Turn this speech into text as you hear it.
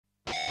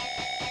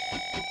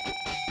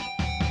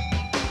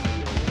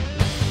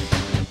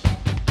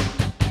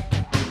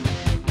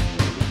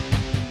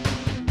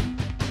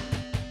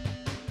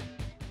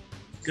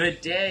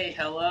Good day.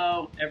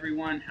 Hello,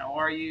 everyone. How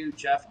are you?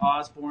 Jeff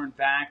Osborn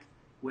back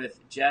with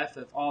Jeff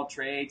of All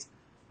Trades.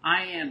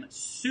 I am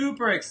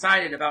super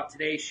excited about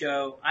today's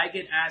show. I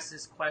get asked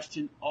this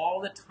question all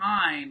the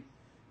time,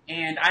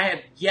 and I have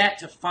yet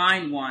to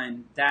find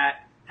one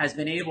that has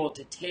been able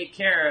to take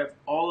care of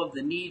all of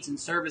the needs and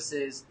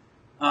services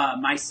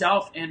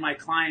myself and my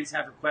clients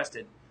have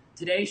requested.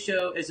 Today's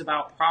show is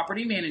about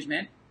property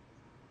management.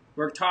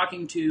 We're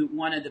talking to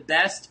one of the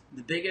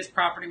biggest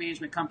property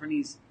management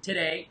companies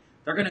today.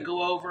 They're going to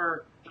go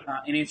over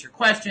and answer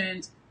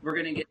questions. We're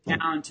going to get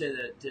down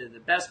to the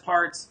best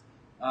parts,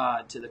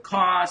 to the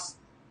costs,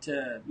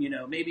 to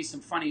maybe some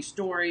funny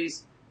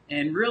stories,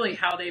 and really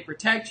how they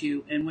protect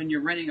you and when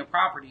you're renting a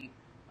property,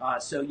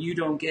 so you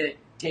don't get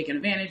taken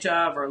advantage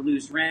of or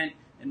lose rent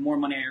and more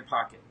money in your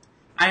pocket.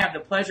 I have the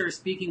pleasure of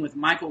speaking with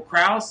Michael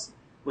Krause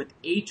with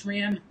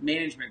Atrium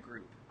Management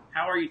Group.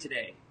 How are you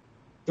today?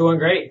 Doing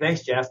great.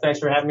 Thanks, Jeff. Thanks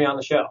for having me on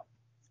the show.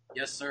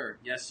 Yes, sir.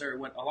 Yes, sir.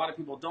 What a lot of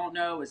people don't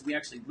know is we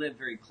actually live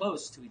very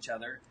close to each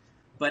other,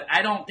 but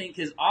I don't think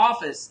his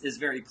office is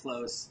very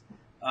close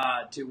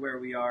to where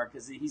we are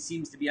because he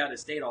seems to be out of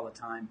state all the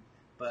time.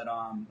 But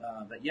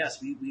yes,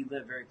 we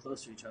live very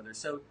close to each other.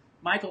 So,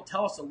 Michael,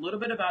 tell us a little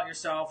bit about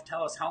yourself.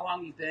 Tell us how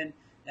long you've been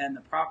in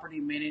the property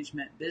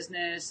management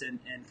business and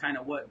kind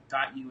of what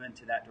got you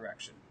into that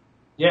direction.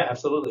 Yeah,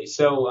 absolutely.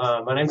 So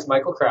my name's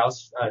Michael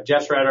Krause.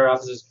 Jeff's right. Our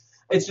office is,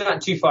 it's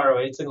not too far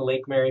away. It's in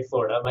Lake Mary,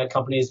 Florida. My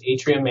company is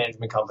Atrium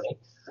Management Company.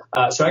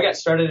 So I got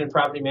started in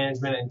property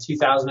management in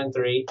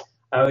 2003.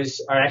 I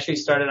actually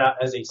started out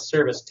as a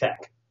service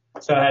tech.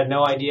 So I had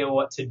no idea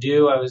what to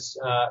do. I was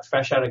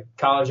fresh out of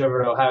college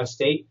over at Ohio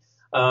State,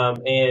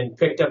 and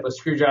picked up a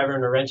screwdriver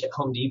and a wrench at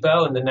Home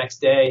Depot. And the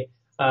next day,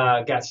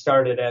 got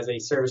started as a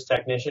service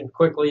technician.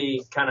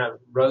 Quickly kind of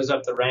rose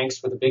up the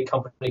ranks with a big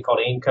company called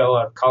Aimco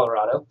out of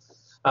Colorado.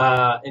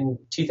 In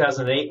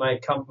 2008, my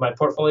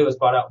portfolio was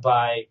bought out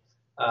by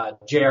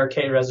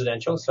JRK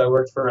Residential. So I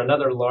worked for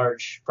another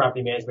large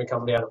property management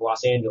company out of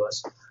Los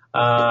Angeles.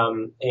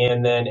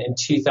 And then in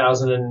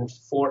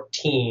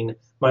 2014,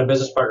 my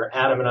business partner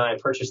Adam and I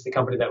purchased the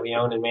company that we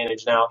own and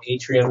manage now,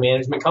 Atrium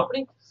Management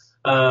Company,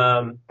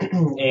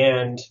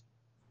 and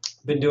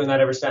been doing that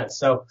ever since.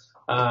 So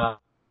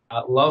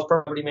love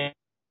property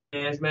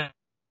management,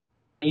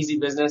 easy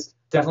business.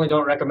 Definitely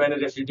don't recommend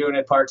it if you're doing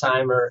it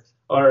part-time or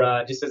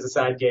just as a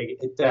side gig.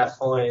 It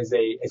definitely is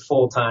a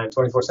full-time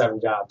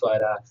 24/7 job,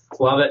 but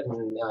love it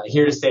and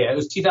here to stay. It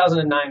was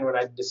 2009 when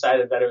I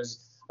decided that I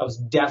was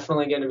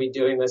definitely going to be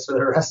doing this for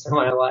the rest of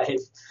my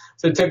life.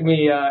 So it took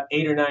me 6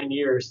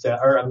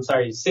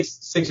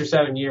 or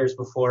 7 years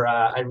before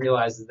I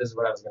realized that this is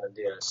what I was going to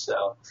do.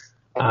 So,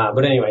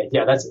 but anyway,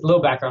 yeah, that's a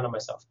little background on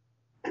myself.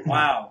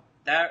 Wow,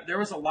 there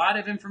was a lot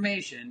of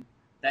information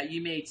that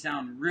you made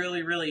sound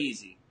really, really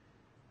easy.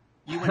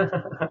 You went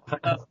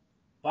up,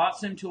 bought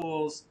some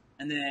tools,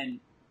 and then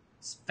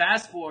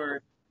fast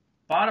forward,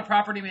 bought a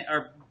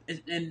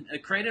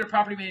created a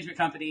property management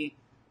company,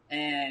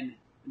 and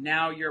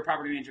now you're a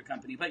property management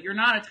company. But you're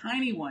not a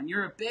tiny one;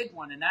 you're a big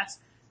one, and that's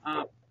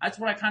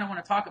what I kind of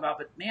want to talk about.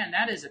 But man,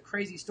 that is a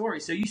crazy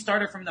story. So you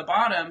started from the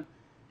bottom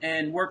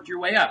and worked your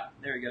way up.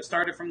 There you go.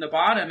 Started from the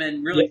bottom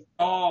and really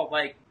all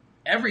like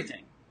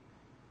everything,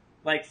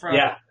 like from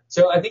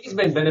So I think it's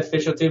been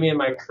beneficial to me in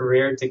my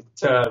career to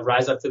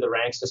rise up through the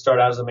ranks, to start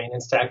out as a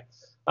maintenance tech,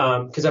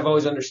 because I've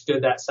always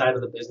understood that side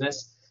of the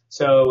business.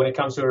 So when it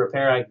comes to a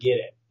repair, I get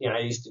it. I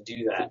used to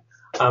do that.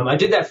 I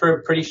did that for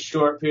a pretty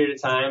short period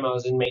of time. I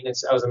was in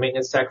maintenance. I was a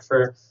maintenance tech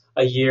for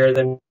a year,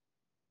 then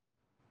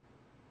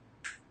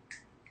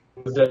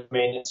moved to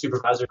maintenance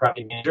supervisor,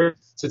 property manager.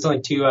 So it's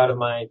only 2 out of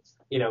my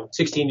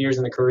 16 years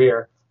in the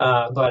career,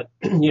 but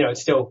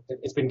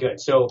it's been good.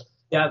 So.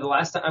 Yeah, the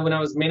last time when I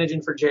was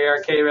managing for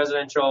JRK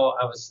Residential,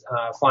 I was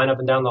flying up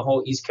and down the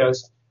whole East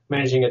Coast,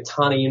 managing a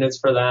ton of units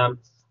for them.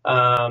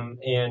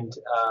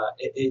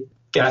 It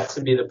got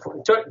to be the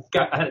point. I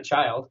had a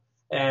child,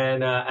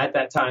 and at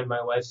that time,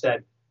 my wife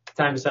said,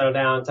 "Time to settle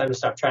down, time to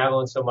stop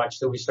traveling so much."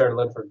 So we started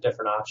looking for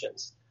different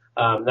options.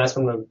 That's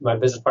when my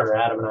business partner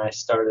Adam and I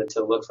started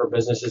to look for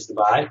businesses to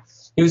buy.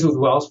 He was with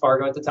Wells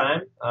Fargo at the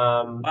time,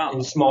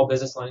 in small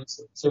business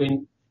lines, so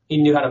he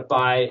knew how to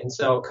buy and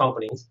sell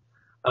companies.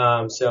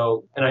 And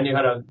I knew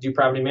how to do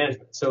property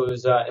management, so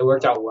it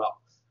worked out well.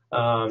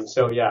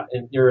 Yeah,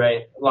 and you're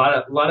right. A lot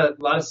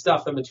of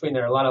stuff in between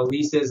there, a lot of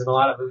leases and a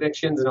lot of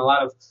evictions and a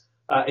lot of,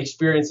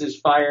 experiences,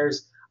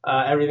 fires,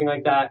 everything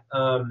like that,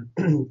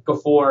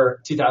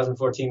 before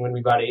 2014 when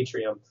we bought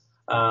Atrium.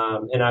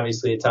 And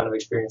obviously a ton of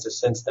experiences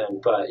since then,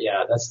 but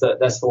yeah, that's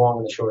the long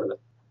and the short of it.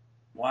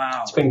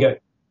 Wow. It's been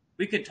good.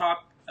 We could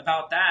talk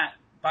about that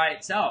by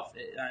itself.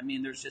 I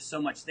mean, there's just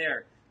so much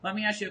there. Let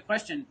me ask you a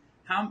question.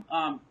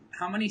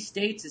 How many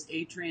states is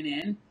Atrium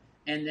in,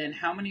 and then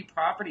how many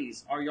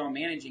properties are y'all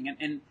managing?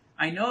 And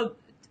I know,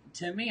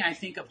 to me, I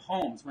think of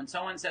homes when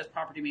someone says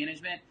property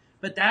management,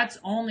 but that's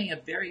only a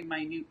very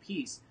minute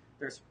piece.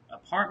 There's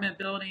apartment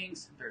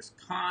buildings, there's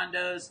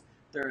condos,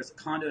 there's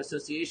condo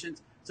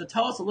associations. So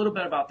tell us a little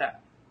bit about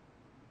that.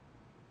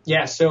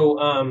 Yeah,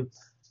 so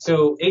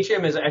So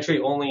Atrium is actually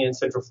only in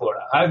Central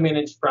Florida. I've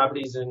managed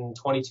properties in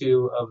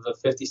 22 of the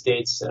 50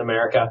 states in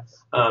America,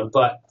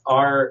 but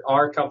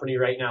our company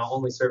right now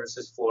only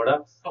services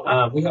Florida. Oh,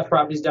 wow. We have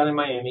properties down in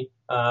Miami.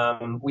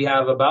 We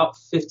have about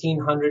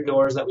 1,500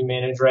 doors that we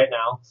manage right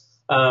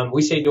now.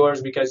 We say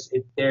doors because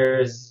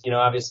there's,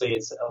 obviously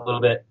it's a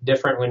little bit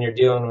different when you're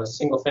dealing with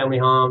single family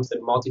homes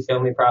than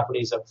multifamily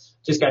properties. So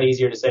just got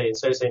easier to say,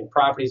 instead of saying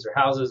properties or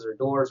houses or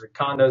doors or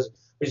condos,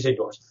 we just say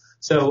doors.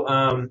 So,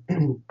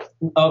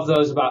 of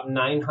those, about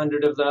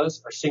 900 of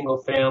those are single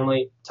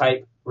family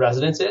type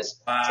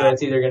residences. Wow. So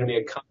that's either going to be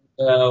a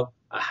condo,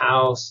 a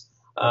house,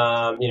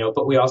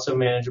 but we also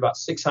manage about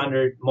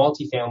 600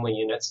 multifamily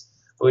units,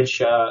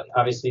 which,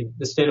 obviously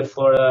the state of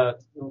Florida,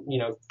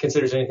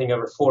 considers anything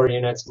over 4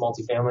 units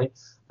multifamily.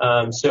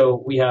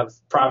 So we have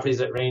properties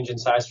that range in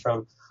size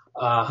from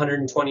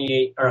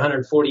 128 or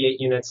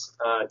 148 units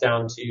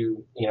down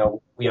to,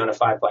 we own a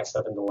 5-plex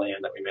of in the land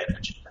that we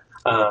manage.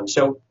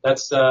 So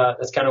that's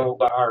kind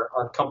of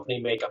our company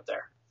makeup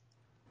there.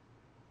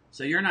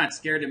 So you're not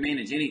scared to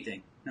manage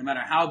anything, no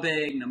matter how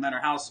big, no matter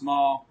how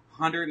small,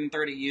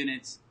 130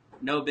 units,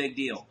 no big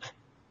deal.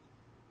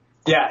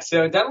 Yeah,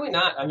 so definitely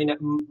not. I mean,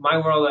 my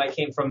world, I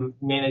came from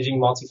managing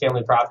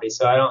multifamily properties,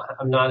 so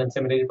I'm not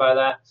intimidated by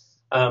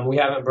that. We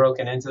haven't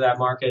broken into that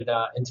market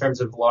in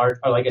terms of large,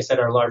 or like I said,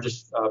 our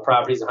largest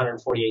property is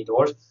 148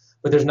 doors.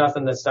 But there's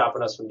nothing that's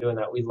stopping us from doing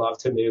that. We'd love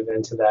to move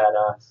into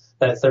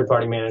that third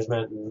party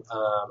management and,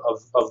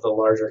 of the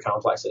larger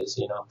complexes,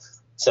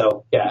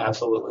 So yeah,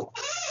 absolutely.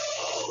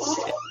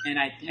 And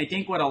I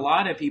think what a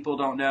lot of people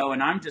don't know,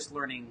 and I'm just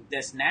learning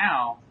this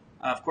now,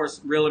 of course,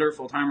 realtor,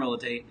 full-time real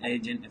estate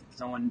agent, if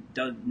someone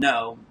doesn't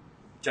know,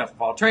 Jeff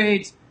of all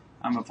trades,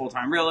 I'm a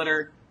full-time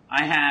realtor.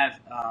 I have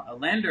a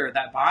lender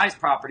that buys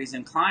properties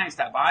and clients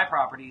that buy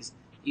properties,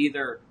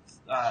 either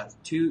a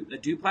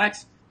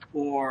duplex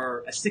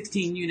or a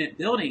 16-unit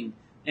building.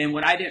 And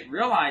what I didn't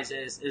realize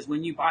is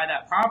when you buy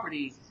that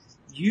property,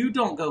 you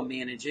don't go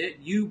manage it.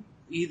 It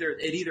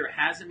either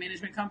has a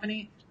management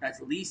company that's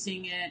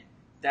leasing it,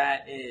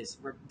 that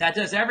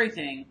does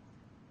everything,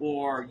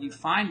 or you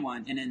find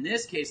one. And in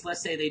this case,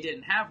 let's say they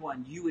didn't have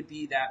one, you would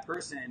be that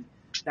person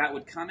that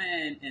would come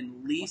in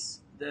and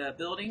lease the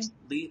building,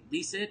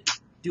 lease it,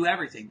 do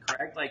everything,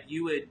 correct? Like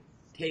you would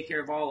take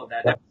care of all of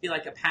that. That would be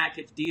like a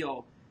package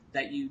deal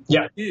that you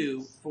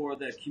do for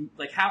the,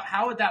 like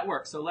how would that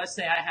work? So let's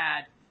say I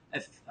had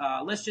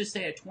let's just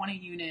say a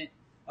 20-unit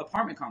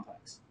apartment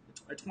complex,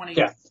 a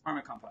 20-unit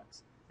apartment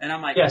complex. And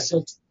I'm like,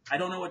 I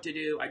don't know what to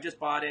do. I just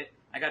bought it.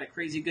 I got a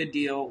crazy good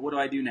deal. What do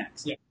I do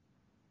next?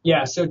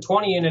 Yeah. So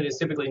 20 unit is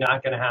typically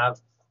not going to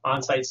have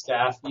on-site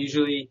staff.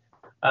 Usually,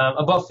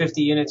 above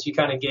 50 units, you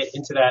kind of get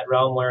into that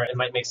realm where it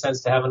might make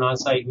sense to have an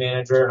on-site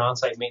manager, an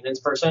on-site maintenance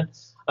person.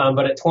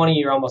 But at 20,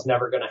 you're almost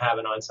never going to have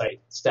an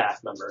on-site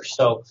staff member.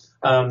 So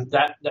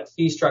that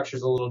fee structure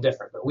is a little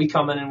different. But we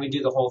come in and we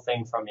do the whole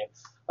thing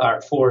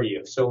for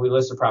you. So we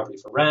list the property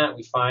for rent.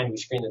 We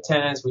screen the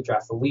tenants. We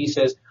draft the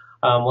leases.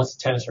 Once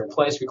the tenants are in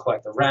place, we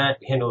collect the rent.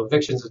 We handle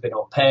evictions if they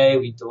don't pay.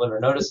 We deliver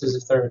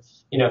notices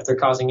if they're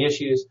causing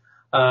issues.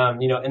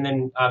 And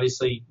then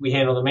obviously we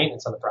handle the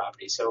maintenance on the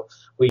property. So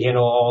we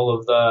handle all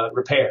of the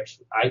repairs.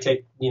 I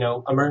take,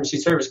 emergency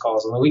service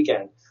calls on the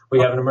weekend. We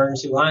have an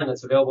emergency line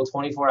that's available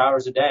 24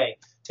 hours a day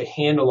to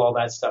handle all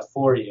that stuff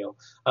for you.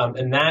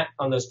 And that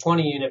on those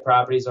 20-unit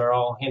properties are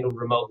all handled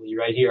remotely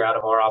right here out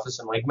of our office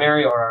in Lake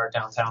Mary or our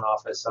downtown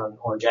office on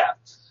Orange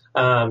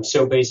Ave.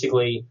 So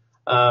basically,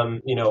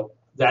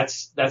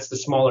 that's the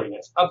smaller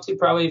units. Up to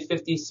probably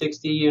 50,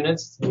 60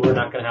 units, we're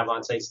not going to have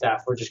on-site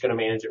staff. We're just going to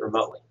manage it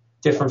remotely.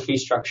 Different fee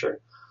structure.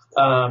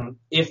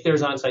 If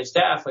there's on-site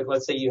staff, like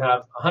let's say you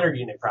have a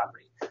 100-unit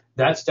property,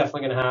 that's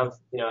definitely going to have,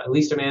 at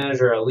least a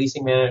manager, a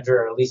leasing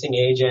manager, a leasing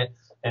agent,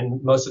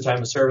 and most of the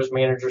time a service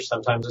manager,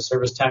 sometimes a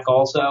service tech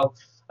also,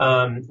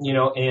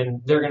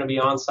 and they're going to be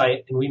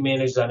on-site and we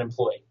manage that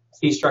employee.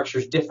 Fee structure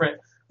is different.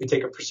 We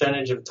take a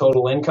percentage of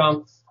total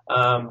income,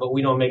 but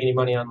we don't make any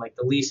money on like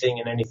the leasing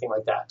and anything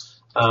like that.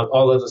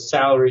 All of the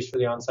salaries for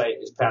the on-site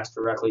is passed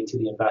directly to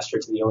the investor,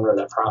 to the owner of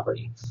that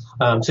property.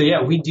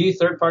 We do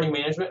third-party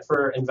management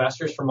for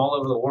investors from all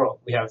over the world.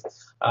 We have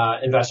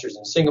investors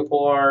in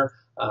Singapore,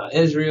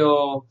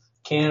 Israel,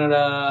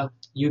 Canada,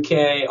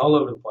 UK, all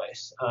over the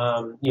place.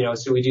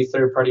 So we do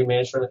third-party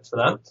management for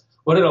them.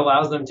 What it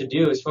allows them to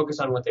do is focus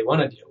on what they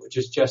want to do, which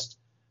is just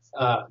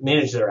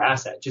manage their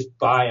asset, just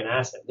buy an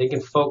asset. They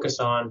can focus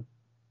on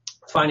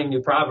finding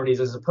new properties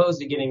as opposed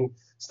to getting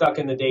stuck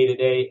in the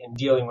day-to-day and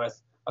dealing with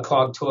a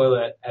clogged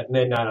toilet at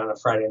midnight on a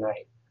Friday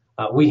night.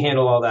 We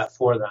handle all that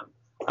for them.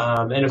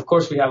 And of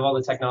course, we have all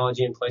the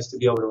technology in place to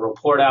be able to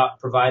report out,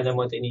 provide them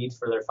what they need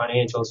for their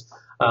financials,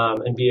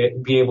 and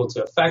be able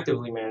to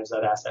effectively manage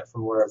that asset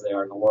from wherever they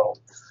are in the world.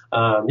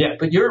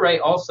 But you're right.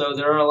 Also,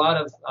 there are a lot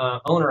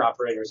of owner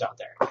operators out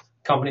there,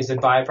 companies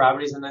that buy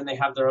properties and then they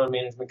have their own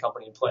management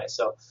company in place.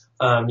 So,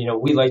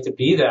 we like to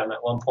be them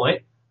at one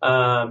point.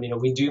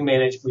 We do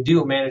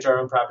manage our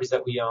own properties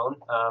that we own.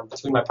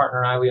 Between my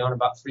partner and I, we own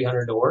about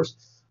 300 doors.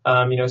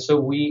 So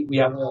we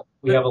have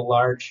a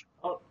large.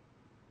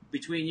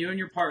 between you and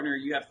your partner,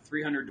 you have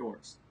 300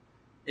 doors.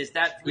 Is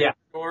that 300 Yeah.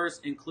 doors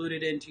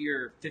included into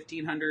your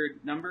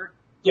 1,500 number?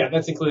 Yeah,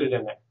 that's included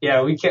in there.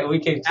 Yeah, we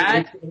can.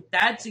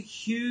 That's a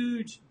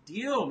huge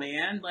deal,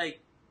 man. Like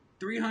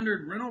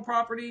 300 rental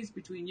properties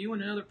between you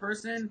and another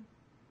person.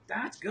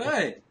 That's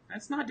good.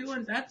 That's not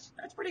doing that's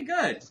pretty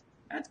good.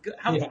 That's good.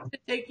 How long did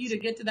it take you to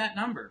get to that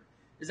number?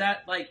 Is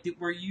that like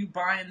were you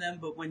buying them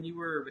but when you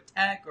were a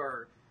tech,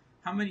 or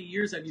how many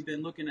years have you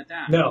been looking at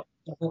that? No,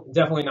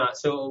 definitely not.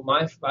 So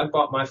I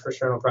bought my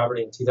first rental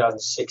property in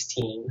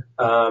 2016.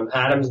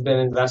 Adam's been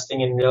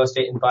investing in real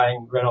estate and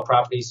buying rental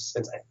properties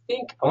since I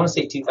want to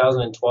say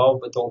 2012,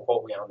 but don't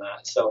quote me on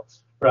that. So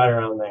right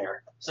around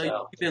there. So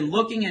you've been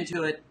looking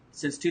into it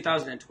since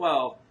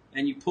 2012,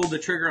 and you pulled the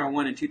trigger on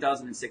one in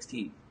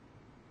 2016.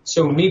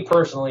 So me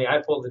personally,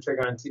 I pulled the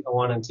trigger on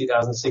one in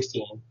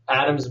 2016.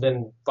 Adam's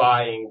been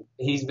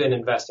he's been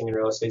investing in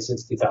real estate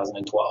since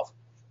 2012.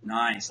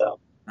 Nice. So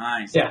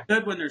nice. Yeah. It's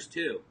good when there's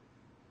two.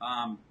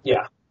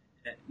 Yeah.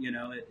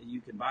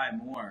 You can buy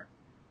more.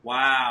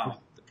 Wow.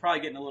 They're probably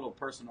getting a little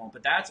personal,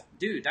 but that's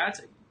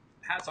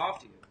hats off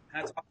to you.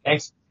 Hats off.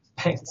 Thanks.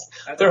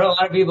 There are a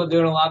lot of people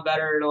doing a lot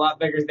better and a lot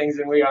bigger things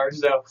than we are.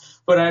 So,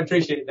 but I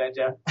appreciate that,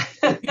 Jeff.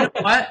 You know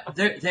what?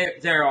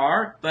 There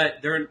are,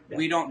 but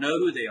we don't know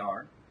who they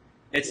are.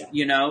 It's,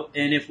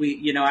 and if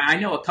we, I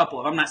know a couple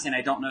of, I'm not saying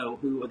I don't know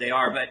who they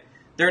are, but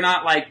they're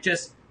not like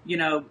just,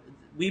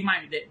 they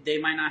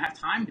might not have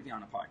time to be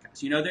on a podcast.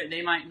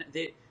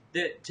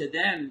 To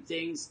them,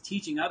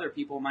 teaching other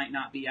people might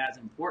not be as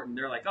important.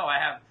 They're like, oh, I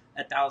have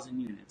 1,000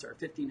 units or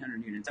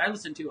 1,500 units. I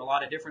listen to a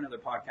lot of different other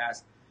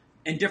podcasts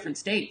in different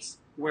states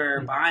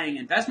where buying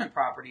investment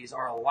properties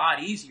are a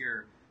lot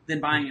easier than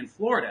buying in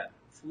Florida.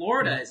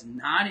 Florida is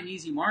not an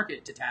easy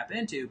market to tap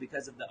into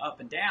because of the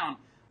up and down.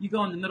 You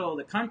go in the middle of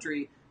the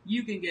country,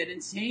 you can get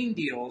insane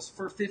deals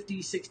for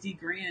 50, 60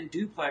 grand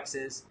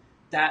duplexes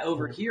that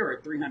over here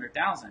are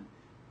 300,000.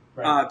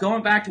 Right.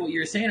 Going back to what you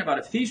were saying about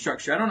a fee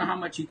structure, I don't know how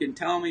much you can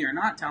tell me or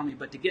not tell me,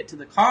 but to get to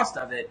the cost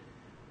of it,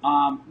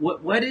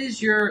 what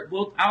is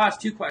I'll ask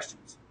two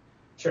questions.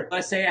 Sure.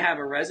 Let's say I have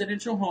a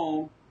residential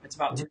home. It's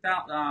about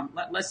 2,000.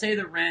 Let's say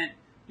the rent,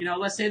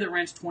 let's say the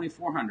rent's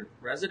 2,400.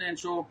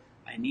 Residential.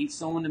 I need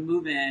someone to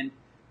move in.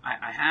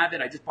 I have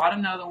it. I just bought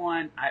another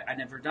one. I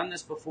never done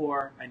this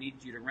before. I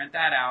need you to rent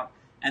that out.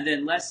 And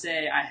then let's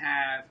say I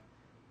have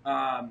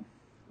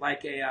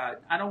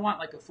I don't want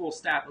like a full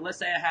staff, but let's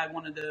say I had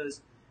one of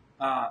those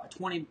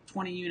 20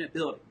 unit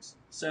buildings.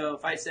 So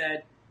if I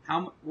said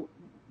I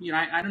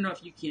don't know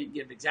if you can't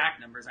give exact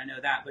numbers. I know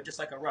that, but just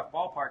like a rough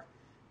ballpark,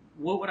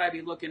 what would I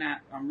be looking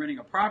at? I'm renting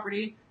a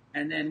property,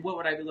 and then what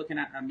would I be looking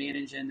at? I'm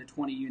managing the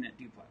 20 unit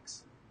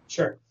duplex.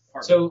 Sure.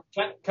 So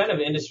kind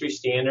of industry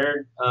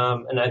standard,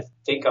 and I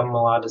think I'm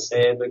allowed to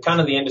say it, but kind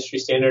of the industry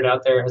standard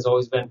out there has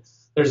always been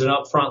there's an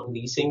upfront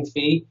leasing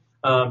fee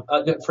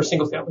for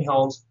single family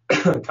homes,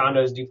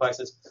 condos,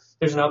 duplexes.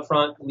 There's an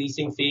upfront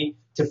leasing fee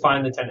to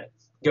find the tenant.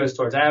 It goes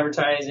towards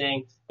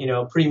advertising,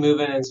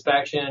 pre-move-in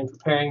inspection,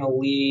 preparing the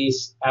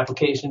lease,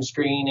 application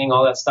screening,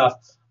 all that stuff.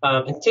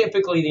 And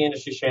typically the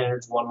industry standard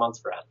is 1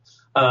 month's rent.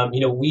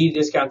 We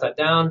discount that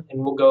down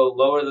and we'll go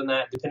lower than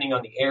that depending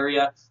on the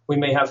area. We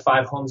may have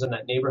 5 homes in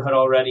that neighborhood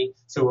already,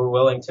 so we're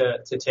willing to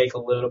take a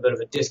little bit of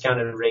a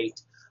discounted rate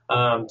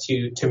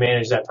to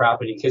manage that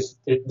property because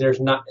there's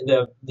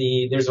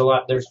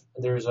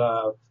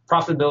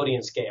profitability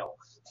and scale.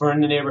 If we're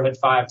in the neighborhood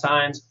 5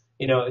 times,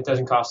 it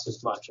doesn't cost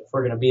us much. If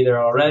we're going to be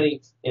there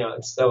already,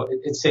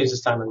 it saves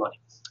us time and money.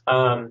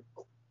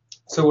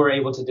 So we're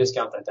able to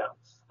discount that down.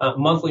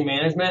 Monthly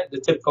management, the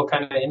typical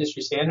kind of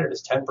industry standard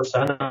is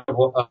 10%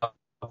 of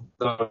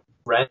the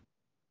rent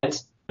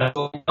is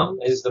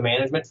the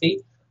management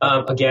fee.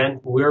 Again,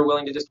 we're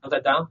willing to discount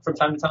that down from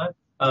time to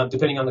time,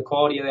 depending on the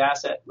quality of the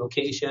asset,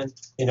 location.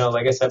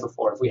 Like I said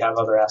before, if we have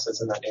other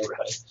assets in that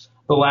neighborhood.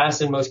 The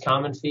last and most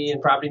common fee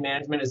in property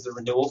management is the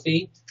renewal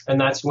fee, and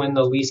that's when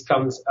the lease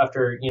comes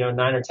after 9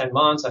 or 10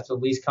 months after the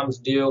lease comes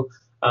due.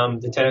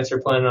 The tenants are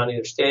planning on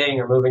either staying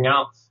or moving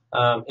out.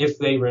 If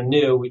they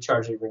renew, we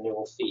charge a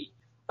renewal fee.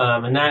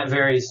 And that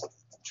varies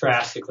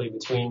drastically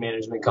between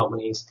management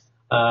companies.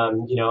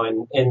 And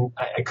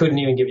I couldn't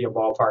even give you a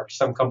ballpark.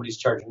 Some companies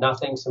charge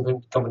nothing.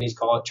 Some companies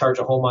charge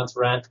a whole month's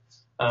rent.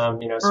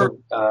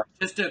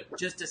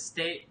 Just to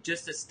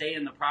stay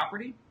in the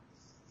property.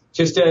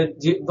 A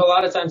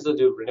lot of times they'll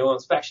do renewal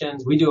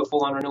inspections. We do a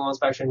full-on renewal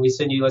inspection. We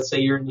send you, let's say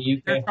you're in the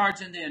UK. They're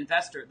charging the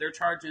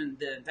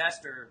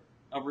investor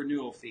a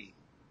renewal fee.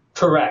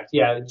 Correct.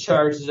 Yeah, it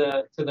charges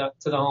to the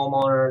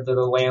homeowner, to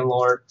the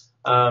landlord.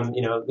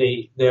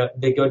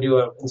 They go do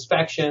an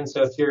inspection.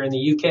 So if you're in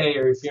the UK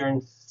or if you're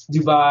in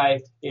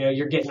Dubai,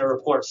 you're getting a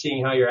report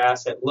seeing how your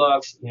asset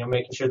looks,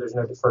 making sure there's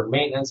no deferred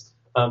maintenance.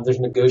 There's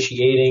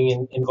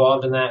negotiating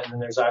involved in that. And then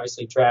there's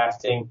obviously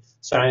drafting,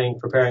 signing,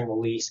 preparing the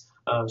lease.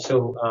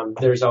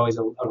 There's always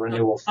a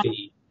renewal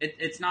fee.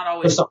 It's not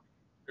always,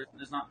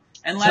 there's not,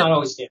 unless, it's not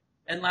always standard.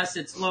 Unless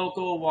it's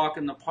local, walk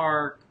in the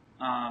park,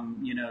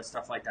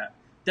 stuff like that.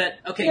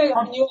 Okay. Yeah,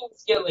 I mean, you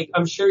always get like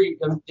I'm sure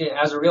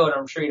as a realtor,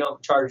 I'm sure you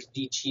don't charge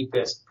the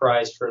cheapest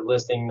price for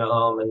listing the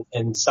home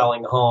and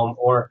selling the home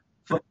or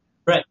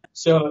right.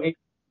 But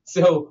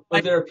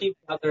Like there are people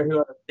out there who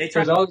are they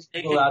try. there's always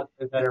people They, out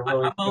there that are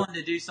willing I'm to willing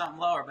to do something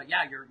lower, but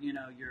yeah, you're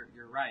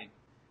right.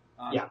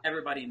 yeah.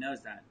 Everybody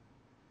knows that.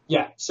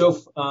 Yeah. So,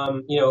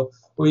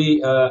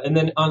 we, and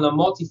then on the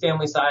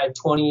multifamily side,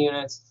 20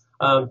 units,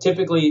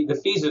 typically the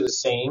fees are the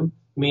same,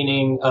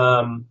 meaning,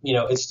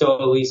 it's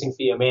still a leasing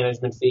fee, a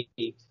management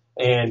fee,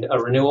 and a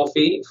renewal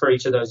fee for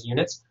each of those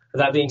units.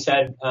 That being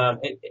said,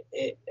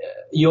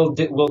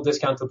 we'll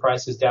discount the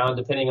prices down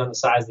depending on the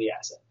size of the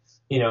asset.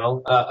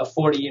 A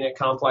 40 unit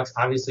complex,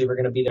 obviously we're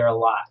going to be there a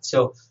lot.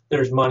 So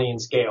there's money in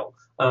scale,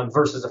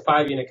 versus a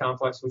 5 unit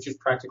complex, which is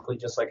practically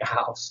just like a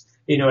house.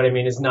 You know what I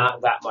mean? It's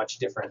not that much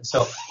different.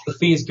 So the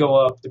fees go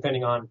up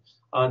depending on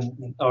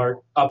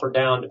or up or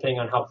down depending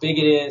on how big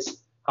it is,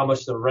 how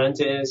much the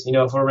rent is.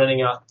 If we're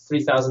renting out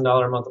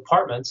 $3,000 a month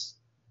apartments,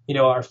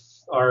 our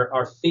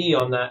fee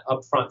on that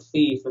upfront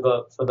fee for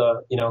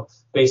the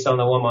based on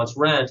the 1 month's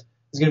rent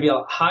is going to be a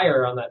lot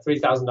higher on that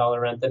 $3,000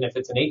 rent than if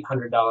it's an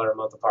 $800 a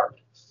month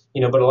apartment.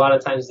 But a lot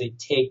of times they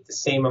take the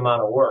same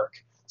amount of work.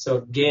 So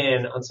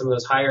again, on some of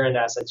those higher end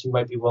assets, you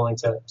might be willing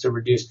to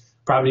reduce.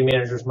 Property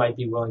managers might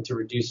be willing to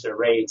reduce their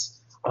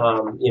rates,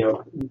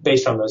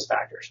 based on those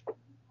factors.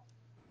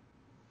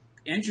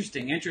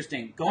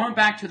 Interesting. Going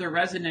back to the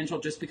residential,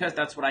 just because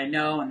that's what I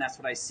know and that's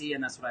what I see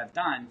and that's what I've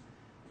done.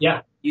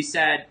 Yeah. You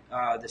said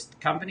the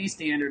company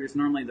standard is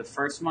normally the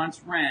first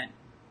month's rent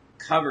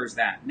covers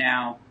that.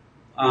 Now,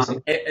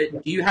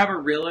 do you have a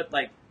realtor?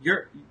 Like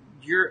you're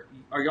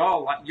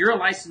a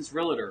licensed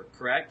realtor,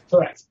 correct?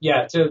 Correct.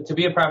 Yeah. To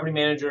be a property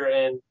manager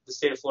in the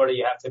state of Florida,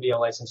 you have to be a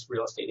licensed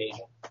real estate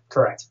agent.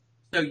 Correct.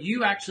 So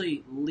you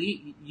actually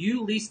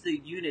lease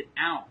the unit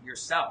out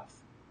yourself.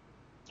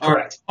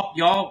 Correct.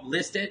 Y'all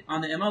list it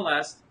on the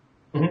MLS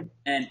mm-hmm.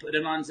 and put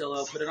it on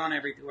Zillow, put it on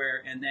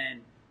everywhere, and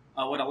then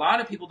what a lot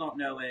of people don't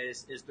know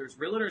is there's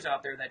realtors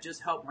out there that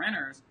just help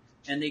renters,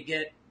 and they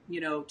get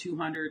 200,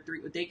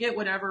 300, they get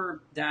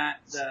whatever that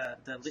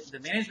the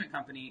management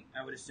company,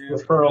 I would assume,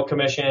 referral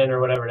commission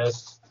or whatever it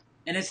is,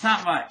 and it's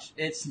not much.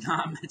 It's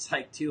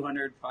like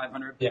 200,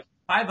 500, yeah.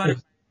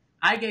 500.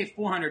 I gave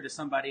 400 to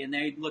somebody, and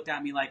they looked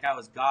at me like I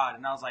was God,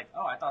 and I was like,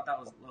 oh, I thought that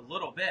was a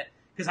little bit,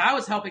 because I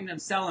was helping them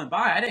sell and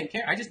buy. I didn't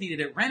care. I just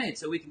needed it rented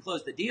so we can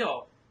close the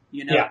deal,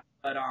 Yeah.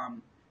 But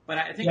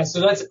I think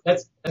so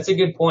that's a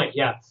good point.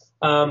 Yeah.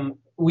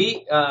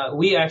 We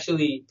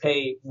actually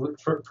pay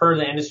per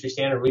the industry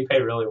standard. We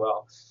pay really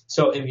well.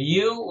 So if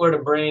you were to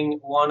bring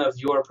one of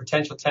your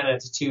potential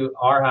tenants to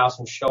our house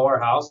and show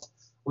our house,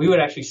 we would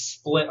actually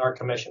split our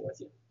commission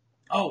with you.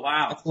 Oh,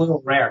 wow. That's a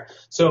little rare.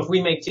 So if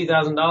we make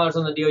 $2,000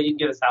 on the deal, you'd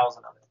get $1,000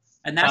 of it.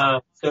 And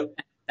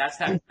that's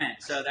that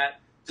rent. So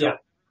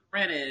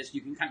rent is,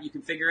 you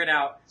can figure it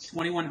out,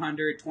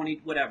 2,100,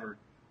 20, whatever.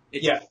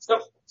 So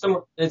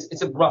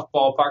it's a rough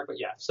ballpark, but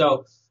yeah.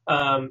 So,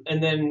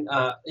 and then,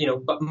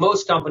 but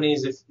most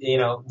companies, if,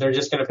 they're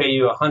just going to pay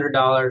you $100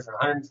 or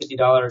 $150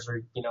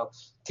 or,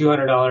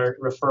 $200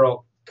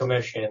 referral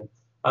commission,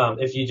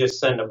 if you just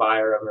send a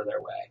buyer over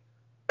their way.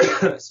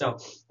 So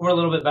we're a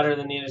little bit better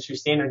than the industry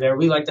standard there.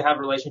 We like to have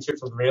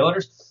relationships with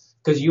realtors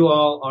because you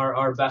all are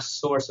our best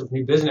source of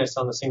new business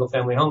on the single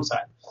family home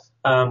side.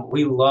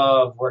 We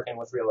love working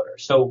with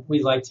realtors. So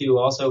we like to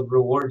also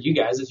reward you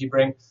guys if you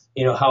bring,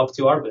 help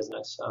to our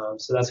business.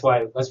 So that's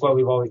why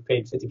we've always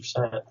paid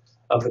 50%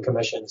 of the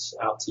commissions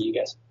out to you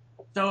guys.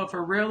 So if a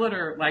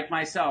realtor like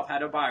myself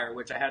had a buyer,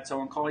 which I had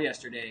someone call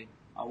yesterday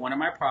on one of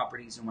my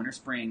properties in Winter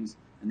Springs,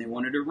 and they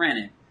wanted to rent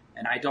it,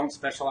 and I don't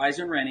specialize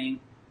in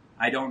renting.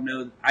 I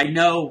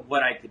know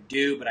what I could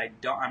do, but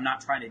I'm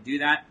not trying to do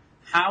that.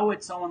 How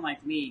would someone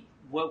like me,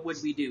 what would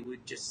we do?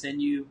 Would just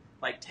send you,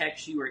 like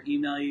text you or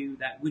email you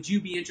that? Would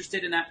you be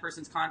interested in that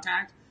person's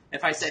contact?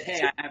 If I said,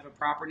 hey, I have a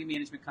property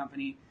management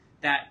company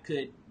that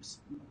could,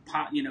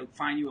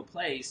 find you a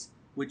place,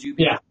 would you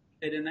be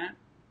interested in that?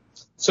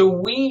 So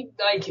we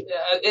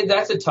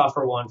that's a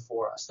tougher one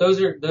for us. Those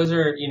are,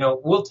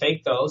 we'll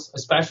take those,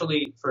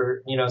 especially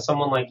for,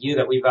 someone like you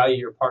that we value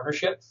your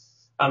partnership,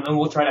 and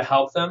we'll try to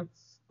help them.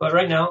 But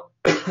right now,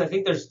 I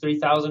think there's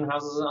 3,000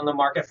 houses on the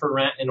market for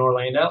rent in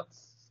Orlando,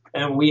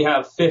 and we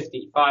have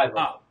 55.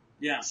 Oh,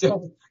 yeah.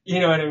 So, you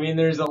know what I mean?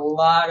 There's a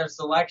lot of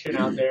selection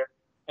out there,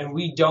 and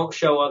we don't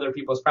show other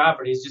people's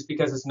properties just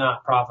because it's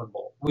not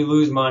profitable. We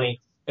lose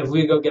money if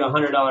we go get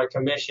 $100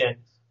 commission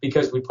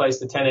because we place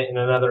the tenant in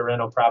another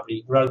rental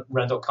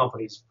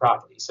company's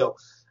property. So,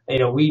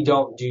 we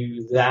don't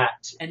do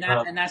that. And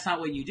that's not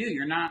what you do.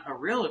 You're not a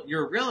realtor.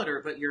 You're a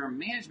realtor, but you're a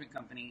management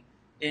company,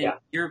 and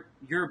your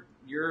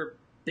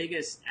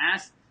biggest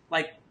ask,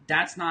 like,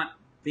 that's not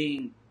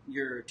being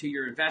to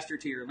your investor,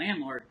 to your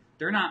landlord.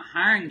 They're not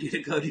hiring you to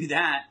go do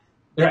that.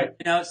 Right.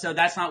 So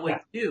that's not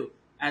what you do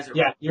as a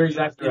realtor. You're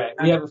exactly right.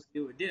 We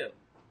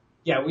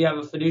have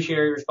a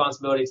fiduciary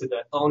responsibility to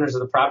the owners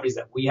of the properties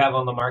that we have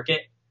on the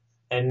market,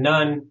 and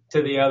none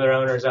to the other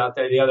owners out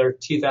there, the other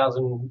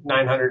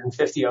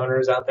 2,950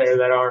 owners out there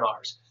that aren't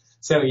ours.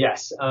 So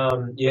yes,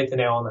 you hit the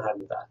nail on the head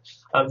with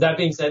that. That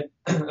being said,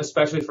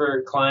 especially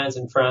for clients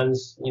and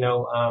friends,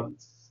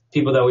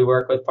 people that we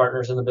work with,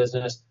 partners in the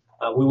business,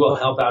 we will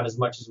help out as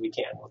much as we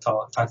can. We'll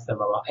talk to them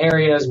about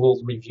areas.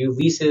 We'll review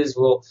leases.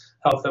 We'll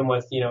help them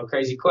with,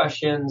 crazy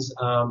questions.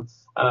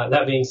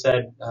 That being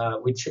said,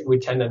 we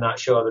tend to not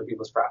show other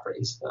people's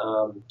properties,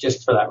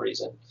 just for that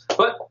reason.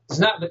 But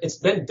it's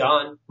been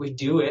done. We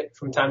do it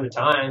from time to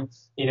time.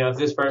 If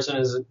this person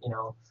is,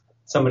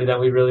 somebody that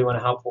we really want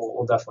to help,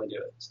 we'll definitely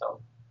do it.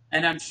 So.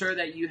 And I'm sure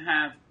that you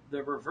have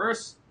the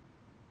reverse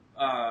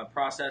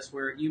process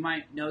where you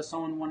might know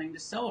someone wanting to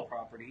sell a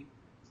property,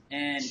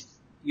 and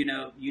you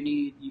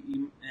need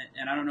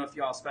and I don't know if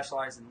you all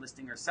specialize in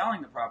listing or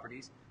selling the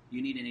properties.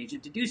 You need an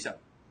agent to do so.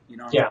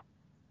 Yeah.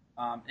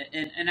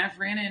 And I've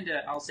ran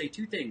into, I'll say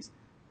two things.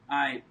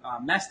 I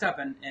messed up,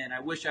 and I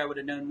wish I would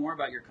have known more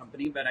about your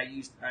company, but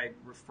I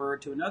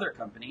referred to another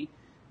company,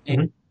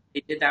 and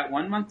they did that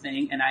 1 month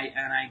thing, and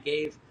I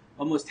gave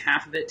almost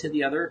half of it to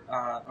the other,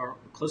 or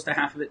close to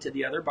half of it to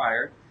the other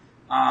buyer,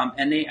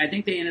 and I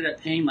think they ended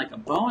up paying like a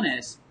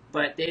bonus,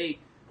 but they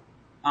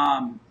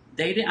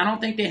didn't. I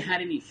don't think they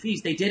had any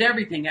fees. They did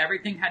everything.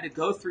 Everything had to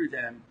go through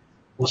them.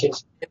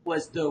 It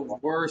was the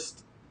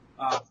worst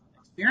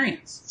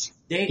experience.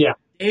 They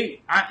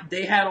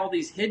had all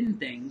these hidden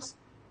things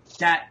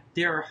that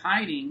they're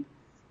hiding,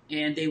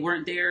 and they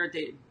weren't there.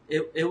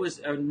 It was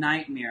a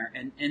nightmare,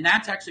 and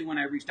that's actually when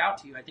I reached out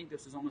to you. I think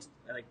this was almost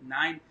like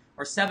 9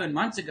 or 7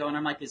 months ago, and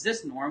I'm like, is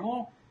this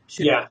normal?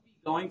 Should we be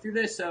going through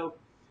this? So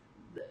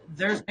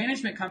there's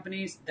management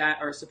companies that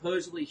are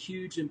supposedly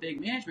huge and big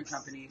management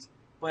companies,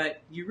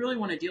 but you really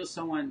want to deal with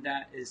someone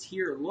that is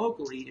here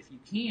locally, if you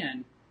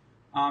can,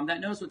 that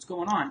knows what's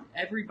going on.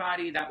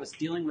 Everybody that was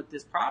dealing with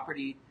this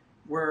property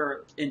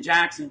were in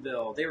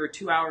Jacksonville. They were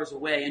 2 hours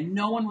away, and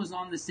no one was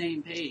on the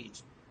same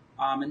page.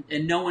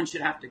 And no one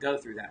should have to go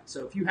through that.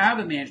 So if you have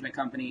a management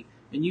company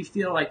and you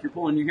feel like you're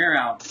pulling your hair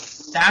out,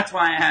 that's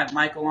why I have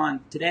Michael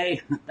on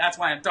today. That's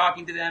why I'm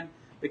talking to them,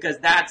 because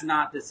that's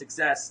not the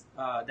success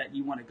that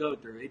you want to go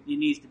through. It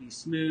needs to be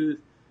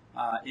smooth.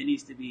 It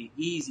needs to be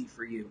easy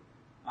for you.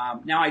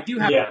 Now, I do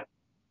have... Yeah.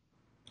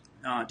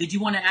 Did you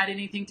want to add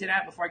anything to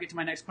that before I get to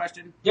my next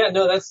question? Yeah,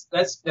 no, that's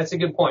a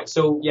good point.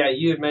 So yeah,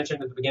 you had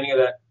mentioned at the beginning of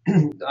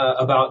that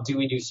about do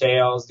we do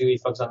sales? Do we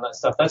focus on that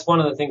stuff? That's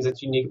one of the things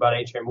that's unique about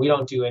Atrium. We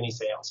don't do any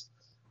sales.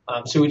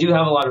 So we do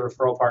have a lot of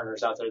referral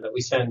partners out there that we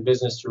send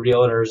business to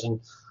realtors, and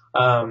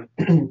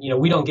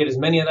we don't get as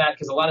many of that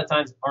because a lot of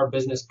times our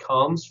business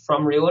comes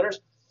from realtors.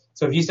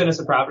 So if you send us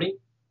a property,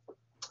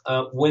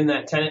 when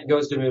that tenant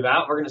goes to move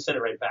out, we're going to send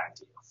it right back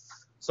to you.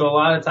 So a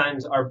lot of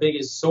times our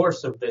biggest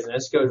source of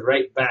business goes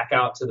right back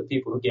out to the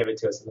people who gave it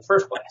to us in the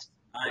first place.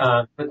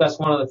 But that's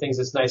one of the things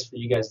that's nice for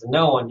you guys to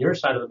know on your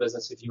side of the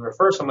business. If you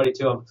refer somebody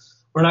to them,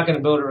 we're not going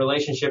to build a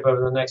relationship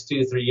over the next 2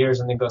 to 3 years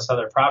and then go sell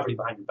their property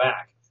behind your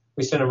back.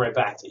 We send them right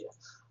back to you.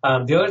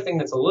 The other thing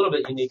that's a little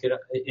bit unique,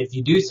 if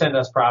you do send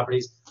us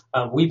properties,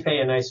 we pay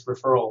a nice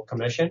referral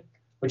commission,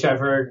 which I've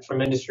heard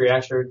from industry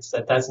experts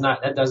that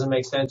doesn't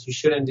make sense. You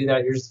shouldn't do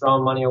that. You're just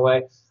throwing money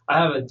away.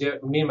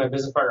 Me and my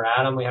business partner,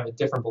 Adam, we have a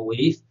different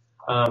belief.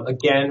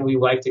 Again, we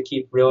like to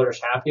keep realtors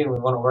happy, and we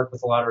want to work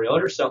with a lot of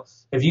realtors. So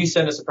if you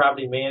send us a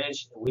property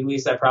managed, we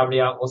lease that property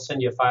out, we'll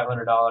send you a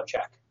 $500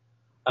 check.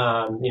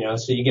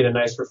 So you get a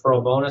nice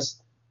referral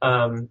bonus.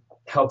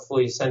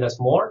 Hopefully send us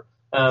more.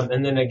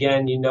 And then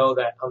again,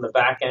 that on the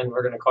back end,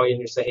 we're going to call you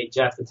and you say, hey,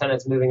 Jeff, the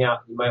tenant's moving out.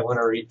 You might want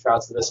to reach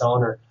out to this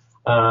owner,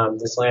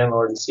 this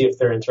landlord, and see if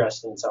they're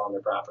interested in selling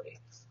their property.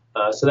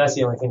 So that's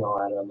the only thing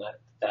I'll add on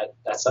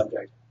that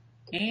subject.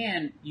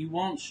 And you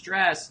won't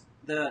stress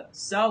the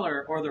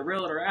seller or the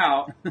realtor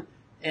out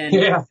and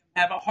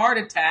have a heart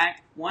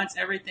attack once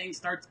everything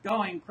starts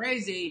going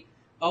crazy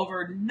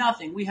over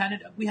nothing. We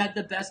had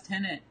the best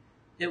tenant.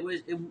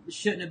 It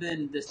shouldn't have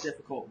been this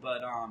difficult,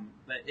 but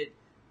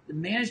the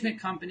management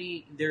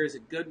company, there's a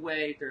good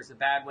way, there's a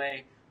bad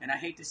way, and I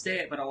hate to say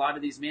it, but a lot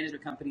of these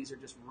management companies are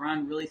just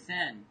run really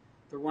thin.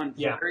 They're run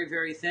very,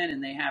 very thin,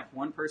 and they have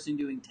one person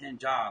doing 10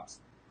 jobs,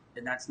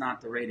 and that's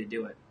not the way to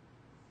do it.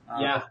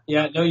 No,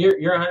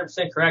 you're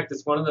 100% correct.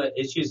 It's one of the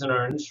issues in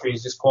our industry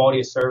is just quality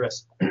of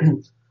service.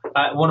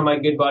 One of my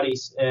good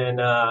buddies in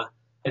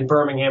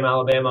Birmingham,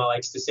 Alabama,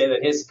 likes to say that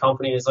his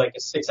company is like a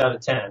 6 out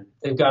of 10.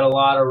 They've got a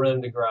lot of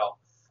room to grow.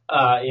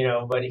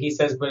 But he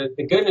says, but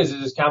the good news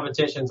is his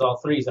competition's all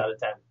 3s out of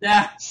 10.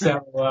 Yeah.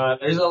 So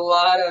there's a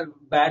lot of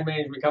bad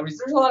management companies.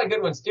 There's a lot of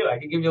good ones too. I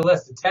could give you a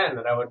list of 10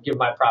 that I would give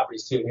my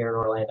properties to here in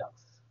Orlando.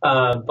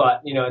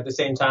 But at the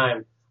same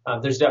time,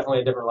 there's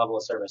definitely a different level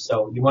of service.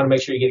 So you want to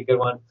make sure you get a good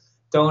one.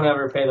 Don't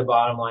ever pay the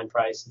bottom line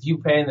price. If you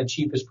pay in the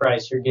cheapest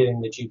price, you're getting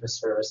the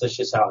cheapest service. That's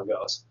just how it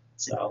goes.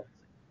 So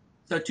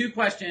 2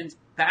 questions.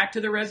 Back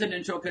to the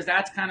residential, because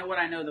that's kind of what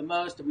I know the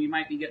most, and we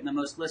might be getting the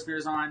most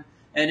listeners on.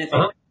 And if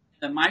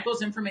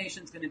Michael's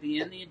information is going to be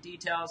in the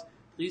details,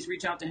 please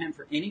reach out to him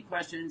for any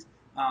questions,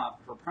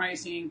 for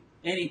pricing,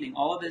 anything,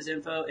 all of his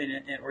info,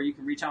 or you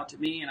can reach out to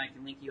me and I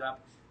can link you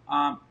up.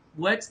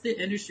 What's the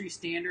industry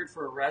standard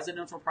for a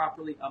residential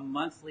property, a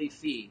monthly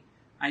fee?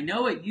 I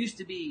know it used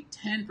to be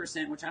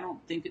 10%, which I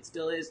don't think it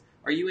still is.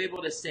 Are you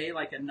able to say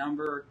like a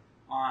number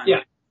on?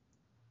 Yeah.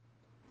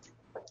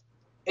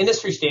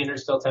 Industry standard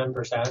is still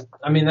 10%.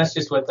 I mean, that's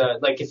just what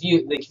if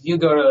you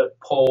go to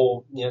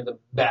poll, the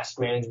best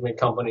management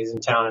companies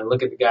in town and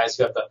look at the guys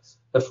who have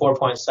the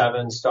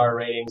 4.7 star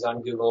ratings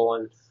on Google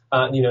and,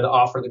 that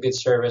offer the good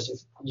service.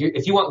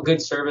 If you want good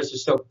service,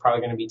 it's still probably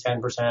going to be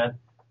 10%,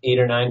 8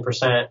 or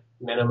 9%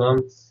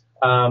 minimum.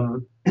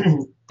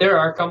 There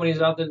are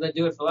companies out there that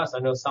do it for less. I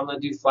know some that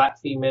do flat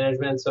fee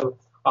management, so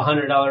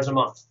 $100 a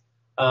month.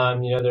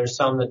 There's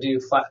some that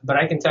do flat, but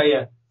I can tell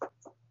you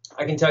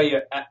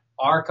at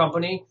our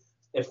company,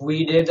 if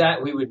we did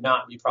that, we would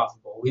not be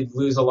profitable. We'd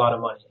lose a lot of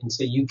money. And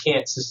so you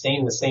can't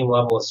sustain the same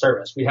level of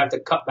service. We'd have to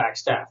cut back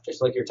staff,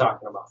 just like you're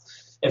talking about,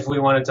 if we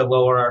wanted to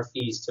lower our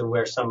fees to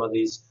where some of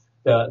these,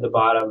 the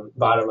bottom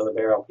of the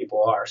barrel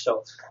people are.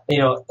 So,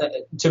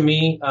 to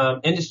me,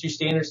 industry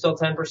standard is still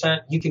 10%.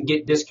 You can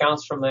get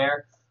discounts from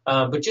there.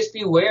 But just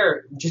be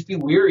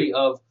wary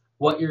of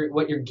what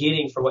you're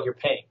getting for what you're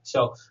paying.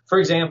 So, for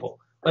example,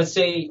 let's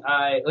say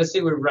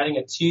we're renting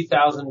a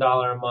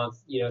 $2,000 a month,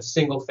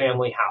 single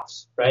family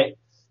house, right?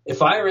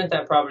 If I rent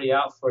that property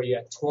out for you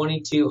at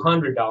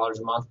 $2,200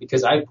 a month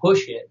because I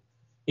push it,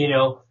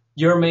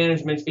 your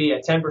management fee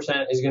at 10%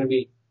 is going to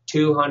be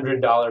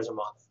 $200 a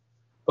month.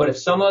 But if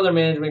some other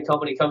management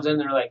company comes in,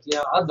 they're like,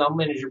 I'll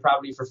manage your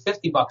property for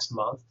 $50 a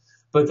month,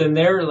 but then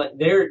they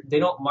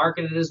don't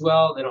market it as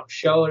well, they don't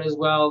show it as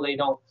well, they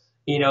don't,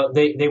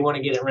 they want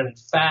to get it rented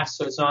fast,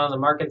 so it's not on the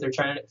market. They're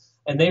trying to,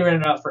 and they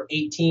rent it out for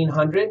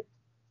 $1,800.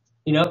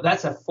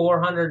 That's a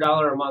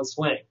 $400 a month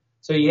swing.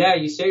 So yeah,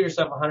 you save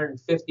yourself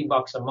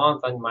 $150 a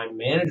month on my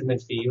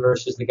management fee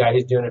versus the guy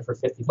who's doing it for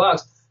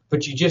 $50,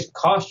 but you just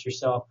cost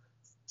yourself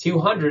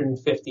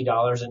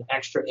 $250 in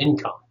extra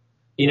income.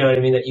 You know what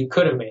I mean? That you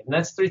could have made, and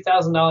that's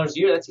 $3,000 a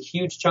year. That's a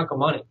huge chunk of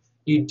money.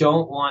 You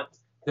don't want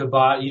the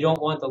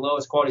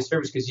lowest quality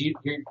service because you're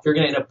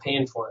going to end up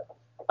paying for it.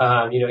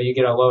 You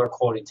get a lower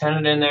quality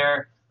tenant in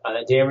there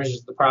that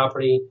damages the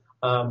property.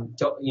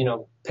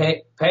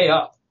 Pay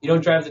up. You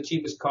don't drive the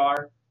cheapest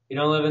car. You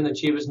don't live in the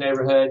cheapest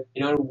neighborhood.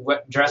 You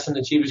don't dress in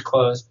the cheapest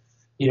clothes.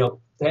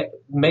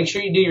 Make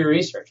sure you do your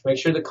research. Make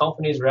sure the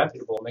company is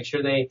reputable. Make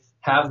sure they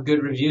have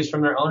good reviews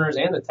from their owners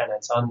and the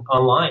tenants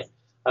online.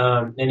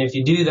 And if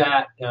you do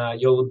that,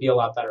 you'll be a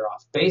lot better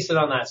off. Base it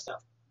on that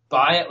stuff.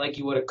 Buy it like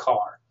you would a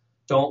car.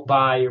 Don't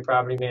buy your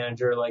property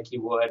manager like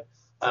you would,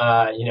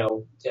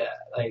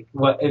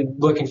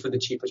 looking for the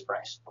cheapest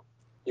price.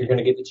 You're going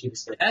to get the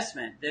cheapest thing.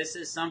 Investment. This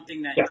is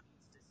something that needs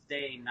to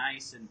stay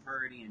nice and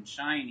pretty and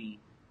shiny,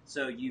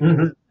 so you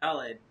can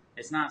sell it.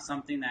 It's not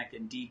something that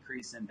can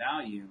decrease in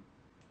value.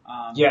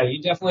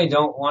 You definitely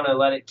don't want to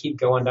let it keep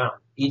going down.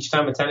 Each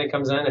time a tenant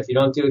comes in, if you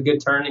don't do a good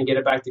turn and get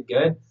it back to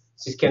good,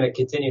 it's just going to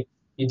continue.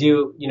 You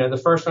do,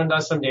 the first one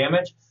does some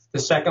damage. The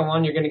second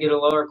one, you're going to get a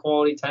lower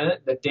quality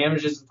tenant that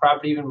damages the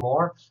property even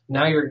more.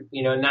 Now your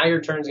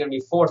turn is going to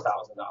be $4,000.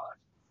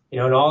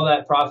 And all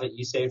that profit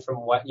you saved from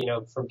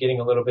from getting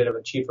a little bit of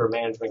a cheaper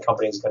management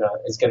company is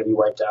gonna be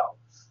wiped out.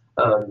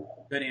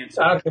 Good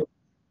answer.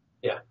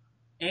 Yeah.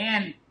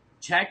 And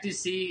check to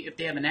see if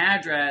they have an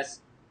address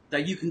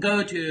that you can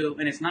go to,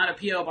 and it's not a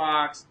PO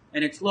box,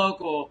 and it's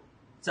local.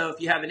 So if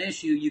you have an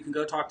issue, you can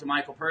go talk to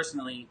Michael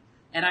personally.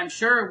 And I'm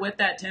sure with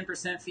that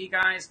 10% fee,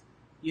 guys,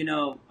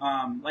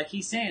 like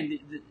he's saying,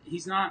 he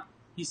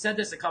said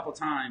this a couple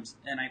times,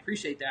 and I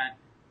appreciate that.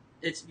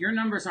 It's your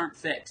numbers aren't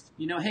fixed.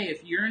 Hey,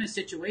 if you're in a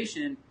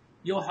situation,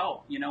 you'll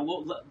help.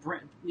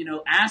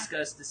 We'll ask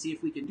us to see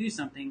if we can do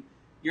something.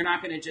 You're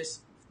not going to just,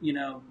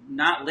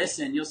 not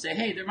listen. You'll say,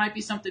 hey, there might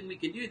be something we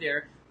can do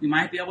there. We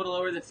might be able to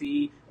lower the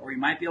fee, or we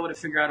might be able to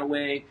figure out a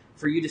way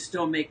for you to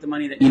still make the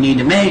money that you need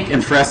to make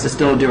and for us to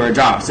still do our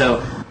job.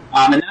 So,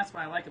 and that's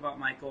what I like about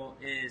Michael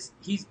is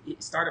he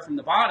started from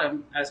the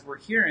bottom, as we're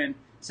hearing,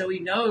 so he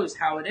knows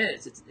how it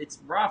is. It's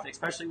rough,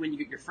 especially when you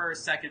get your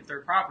first, second,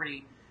 third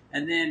property.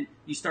 And then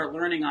you start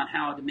learning on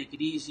how to make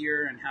it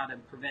easier and how to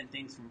prevent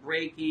things from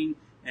breaking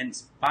and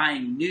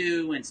buying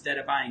new instead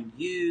of buying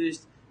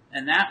used.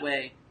 And that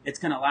way, it's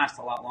going to last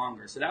a lot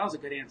longer. So that was a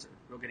good answer.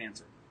 Real good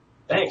answer.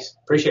 Thanks.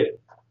 Appreciate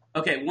it.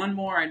 Okay, one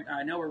more.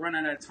 I know we're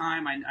running out of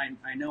time.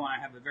 I know I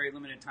have a very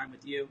limited time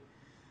with you.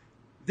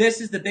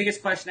 This is the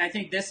biggest question. I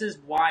think this is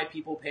why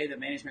people pay the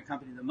management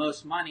company the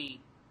most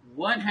money.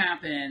 What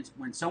happens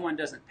when someone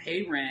doesn't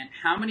pay rent?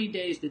 How many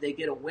days do they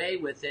get away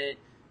with it?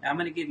 I'm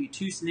going to give you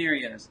two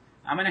scenarios.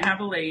 I'm going to have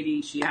a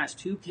lady. She has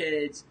 2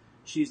 kids.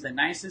 She's the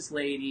nicest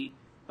lady,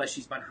 but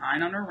she's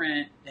behind on her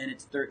rent, and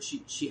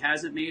she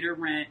hasn't made her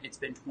rent. It's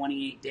been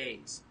 28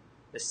 days.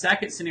 The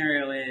second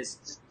scenario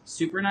is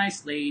super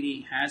nice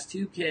lady, has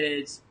 2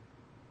 kids.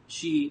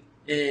 She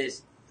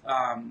is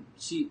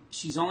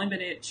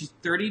she's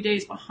 30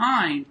 days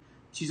behind.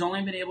 She's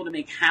only been able to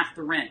make half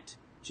the rent.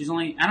 I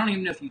don't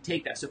even know if you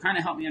take that. So kind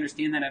of help me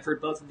understand that. I've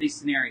heard both of these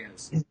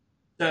scenarios.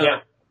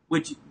 So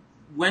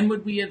when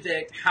would we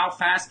evict? How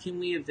fast can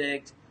we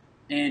evict?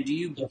 And do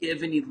you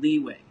give any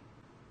leeway?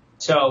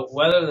 So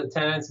whether the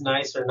tenant's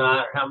nice or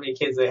not, or how many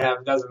kids they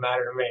have, doesn't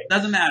matter to me.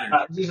 Doesn't matter.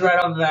 Just right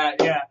off the bat,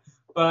 yeah.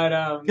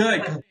 But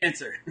Good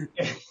answer.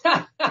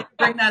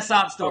 Bring that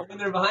sob story. when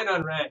they're behind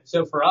on rent,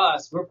 so for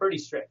us, we're pretty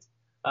strict.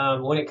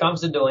 When it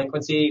comes to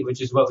delinquency,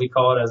 which is what we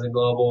call it as a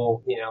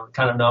global,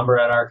 kind of number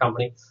at our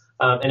company,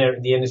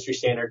 and the industry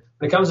standard.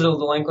 When it comes to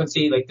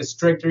delinquency, like the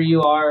stricter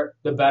you are,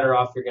 the better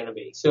off you're going to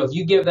be. So if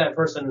you give that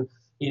person,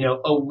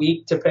 a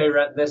week to pay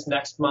rent this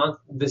next month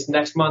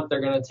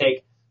they're going to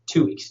take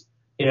 2 weeks.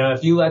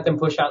 If you let them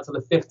push out to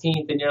the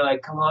 15th and you're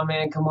like, come on,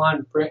 man, come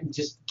on,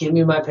 just give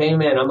me my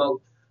payment.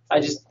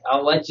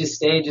 I'll let you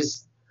stay.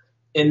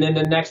 And then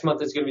the next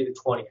month is going to be the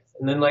 20th.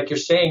 And then like you're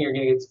saying, you're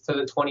going to get to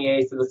the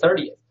 28th or the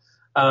 30th.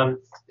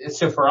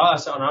 So for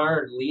us on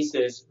our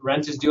leases,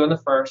 rent is due on the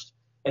 1st.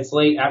 It's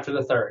late after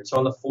the 3rd. So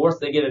on the 4th,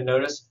 they get a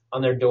notice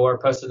on their door,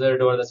 posted to their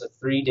door. That's a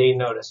 3-day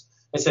notice.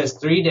 It says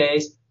 3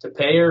 days to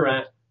pay your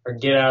rent or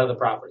get out of the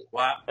property.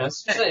 Wow.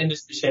 That's just an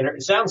industry standard.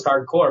 It sounds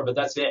hardcore, but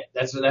that's it.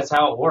 That's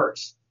how it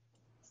works.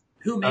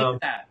 Who makes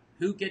that?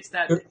 Who gets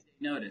that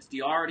notice? Do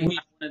you already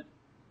have one?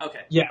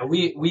 Okay. Yeah,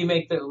 we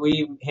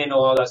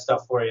handle all that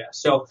stuff for you.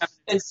 So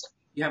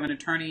you have an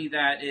attorney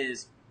that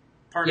is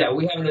part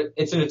of. Yeah,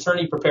 it's an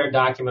attorney prepared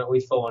document.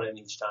 We fill one in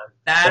each time.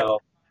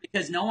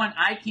 Because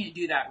I can't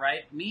do that,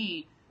 right?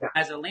 Me,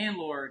 as a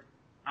landlord,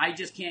 I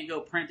just can't go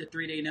print the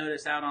 3-day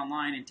notice out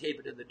online and tape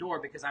it to the door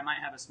because I might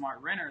have a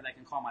smart renter that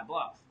can call my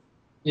bluff.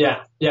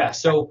 Yeah.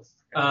 So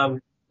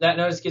that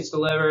notice gets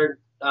delivered.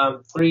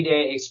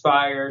 3-day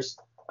expires.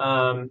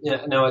 No,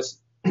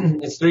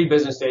 it's 3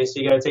 business days,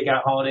 so you got to take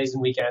out holidays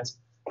and weekends.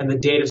 And the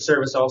date of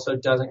service also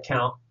doesn't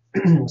count.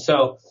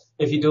 So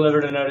if you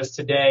delivered a notice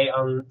today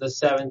on the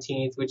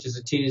 17th, which is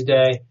a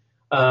Tuesday,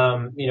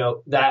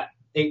 that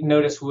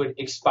notice would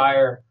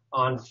expire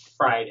on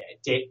Friday.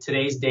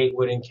 Today's date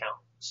wouldn't count.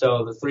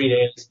 So the 3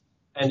 days,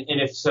 and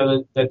if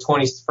so, the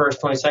 21st,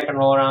 22nd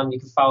roll around, you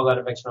can file that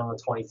eviction on the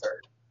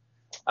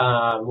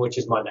 23rd, which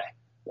is Monday.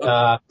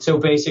 So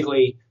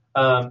basically,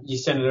 you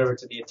send it over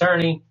to the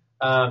attorney,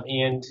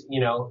 and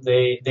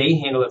they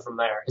handle it from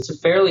there. It's a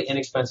fairly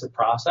inexpensive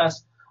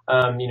process.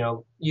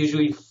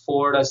 Usually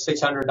 $400 to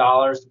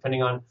 $600,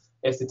 depending on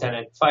if the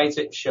tenant fights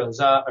it and shows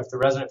up, if the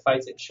resident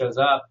fights it and shows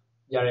up,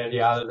 yada yada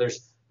yada. There's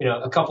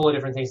a couple of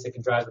different things that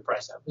can drive the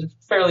price up. It's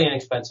fairly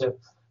inexpensive.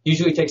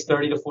 Usually takes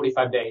 30 to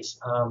 45 days.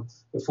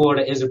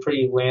 Florida is a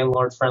pretty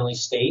landlord-friendly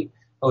state,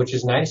 which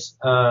is nice.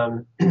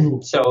 But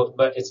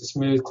it's a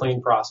smooth, clean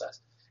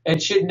process.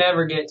 It should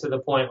never get to the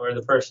point where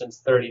the person's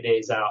 30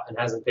 days out and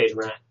hasn't paid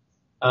rent,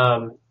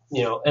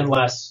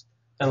 unless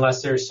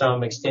there's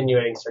some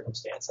extenuating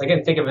circumstance. I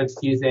can think of a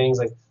few things,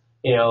 like,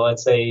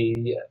 let's say,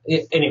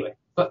 anyway.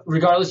 But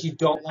regardless, you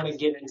don't want to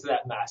get into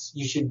that mess.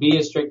 You should be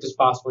as strict as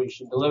possible. You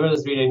should deliver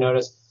the 3-day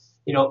notice.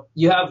 You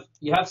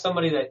have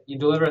somebody that you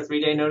deliver a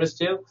 3-day notice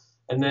to,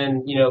 and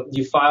then,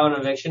 you file an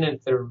eviction, and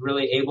if they're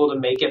really able to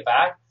make it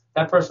back,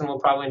 that person will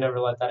probably never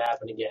let that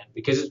happen again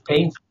because it's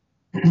painful.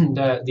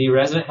 The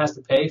resident has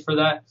to pay for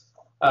that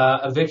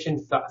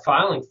eviction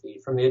filing fee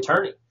from the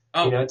attorney,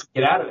 to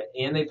get out of it.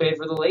 And they pay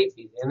for the late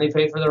fee, and they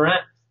pay for the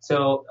rent.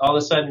 So all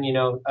of a sudden,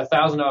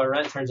 $1,000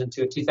 rent turns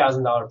into a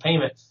 $2,000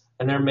 payment,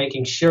 and they're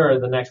making sure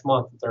the next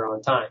month that they're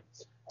on time.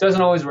 It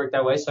doesn't always work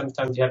that way.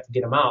 Sometimes you have to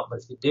get them out, but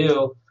if you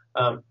do,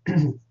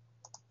 and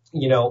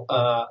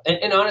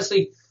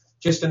honestly,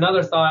 just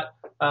another thought,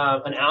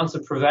 an ounce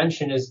of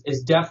prevention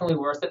is definitely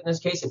worth it in this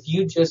case. If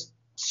you just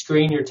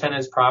screen your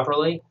tenants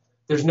properly,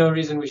 there's no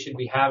reason we should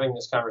be having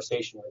this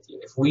conversation with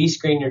you. If we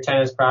screen your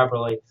tenants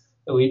properly,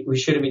 we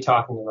shouldn't be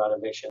talking about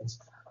evictions.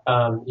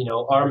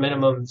 Our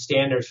minimum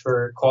standards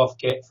for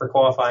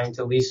qualifying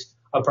to lease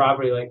a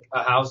property like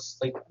a house,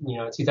 like,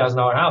 a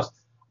 $2,000 house,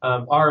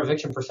 our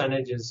eviction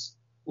percentage is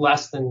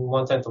less than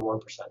 0.1%.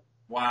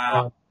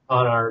 Wow.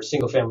 On our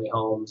single family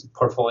homes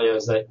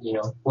portfolios that,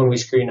 when we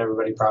screen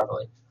everybody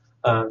properly.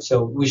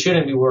 So we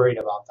shouldn't be worried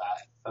about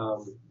that.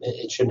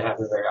 It shouldn't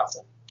happen very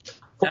often.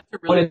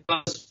 When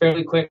it's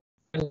fairly quick,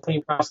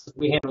 clean process,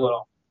 we handle it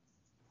all.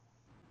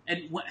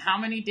 And how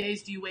many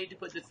days do you wait to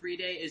put the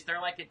 3-day? Is there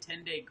like a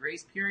 10-day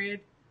grace period?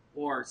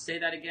 Or say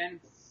that again?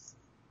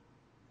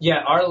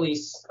 Yeah, our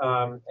lease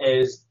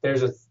is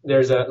there's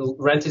a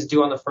rent is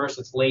due on the 1st.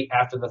 It's late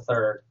after the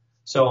 3rd.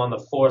 So on the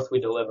 4th, we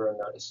deliver a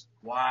notice.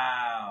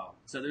 Wow.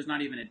 So there's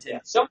not even a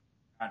 10. So,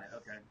 got it.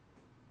 Okay.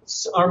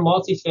 So our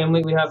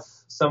multifamily, we have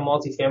some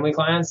multifamily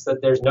clients that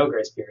there's no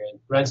grace period.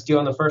 Rent's due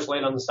on the 1st,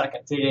 late on the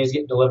 2nd. 3 days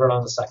get delivered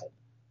on the 2nd.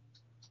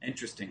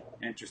 Interesting.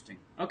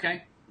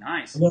 Okay.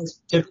 Nice. And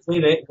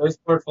typically, those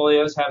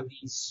portfolios have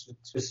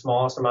the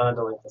smallest amount of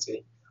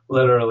delinquency.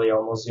 Literally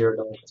almost zero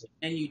delinquency.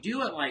 And you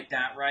do it like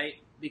that,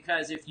 right?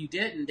 Because if you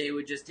didn't, they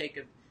would take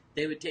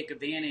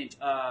advantage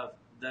of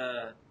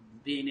the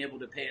being able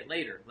to pay it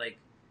later. Like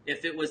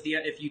if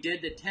you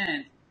did the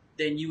 10th,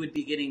 then you would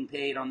be getting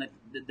paid on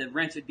the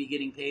rent would be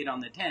getting paid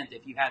on the 10th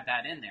if you had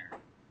that in there.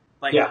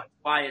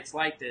 Why it's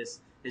like this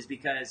is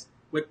because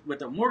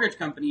with a mortgage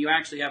company, you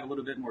actually have a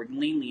little bit more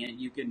lenient.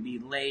 You can be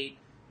late,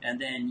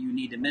 and then you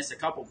need to miss a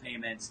couple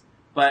payments.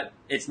 But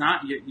it's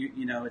not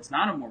it's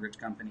not a mortgage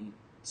company.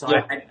 So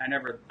I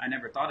never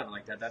thought of it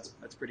like that.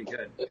 That's pretty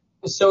good.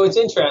 So it's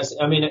interesting.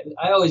 I mean,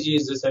 I always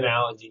use this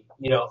analogy.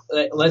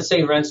 Let's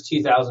say rent's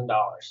 $2,000,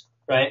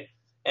 right?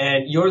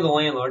 And you're the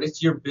landlord.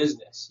 It's your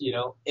business.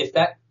 If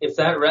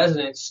that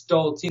resident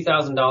stole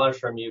 $2,000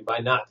 from you by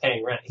not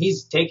paying rent,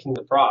 he's taking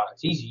the product.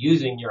 He's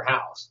using your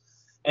house,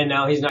 and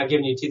now he's not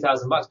giving you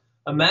 $2,000.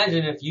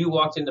 Imagine if you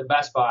walked into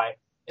Best Buy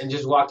and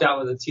just walked out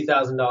with a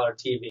 $2,000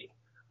 TV.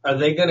 Are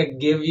they going to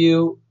give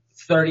you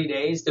 30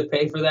 days to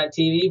pay for that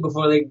TV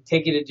before they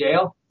take you to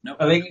jail? Nope.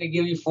 Are they going to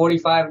give you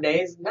 45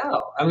 days?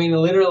 No. I mean,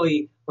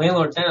 literally,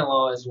 landlord-tenant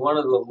law is one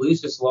of the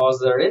loosest laws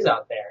there is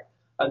out there.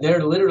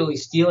 They're literally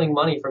stealing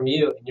money from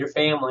you and your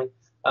family,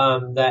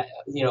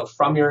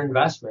 from your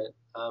investment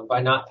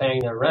by not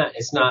paying their rent.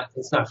 It's not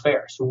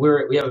fair. So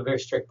we have a very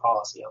strict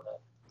policy on that.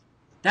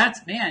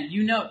 That's, man,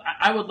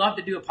 I would love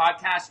to do a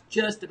podcast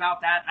just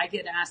about that. I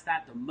get asked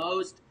that the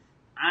most.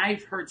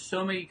 I've heard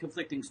so many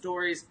conflicting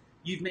stories.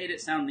 You've made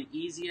it sound the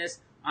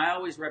easiest. I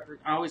always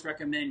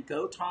recommend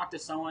go talk to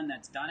someone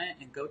that's done it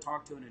and go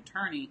talk to an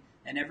attorney,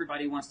 and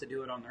everybody wants to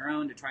do it on their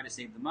own to try to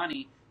save the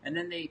money, and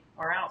then they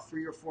are out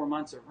 3 or 4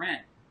 months of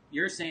rent.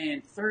 You're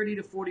saying 30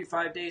 to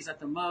 45 days at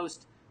the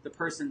most the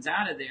person's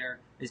out of there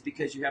is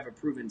because you have a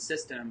proven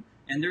system,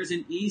 and there's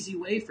an easy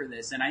way for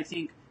this. And I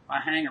think a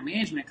hanger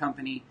management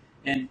company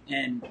and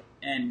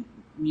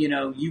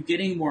you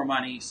getting more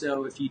money.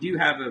 So if you do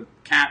have a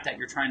cap that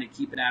you're trying to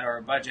keep it at or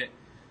a budget,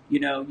 you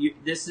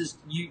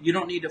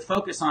don't need to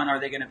focus on, are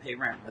they going to pay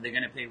rent? Are they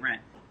going to pay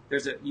rent?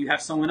 You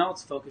have someone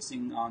else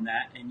focusing on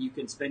that, and you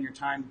can spend your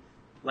time,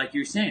 like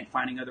you're saying,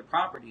 finding other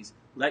properties.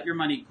 Let your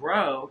money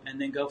grow, and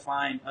then go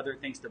find other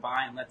things to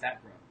buy and let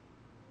that grow.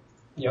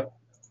 Yep,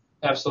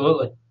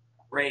 absolutely.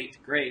 Great.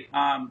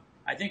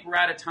 I think we're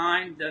out of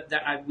time.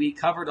 We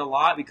covered a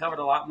lot. We covered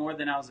a lot more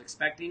than I was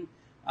expecting.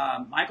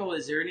 Michael,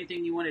 is there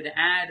anything you wanted to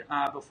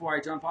add before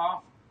I jump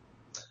off?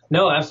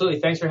 No, absolutely.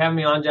 Thanks for having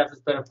me on, Jeff.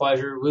 It's been a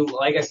pleasure.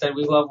 Like I said,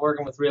 we love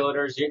working with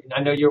realtors.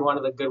 I know you're one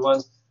of the good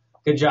ones.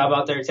 Good job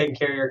out there taking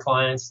care of your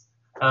clients,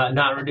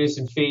 not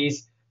reducing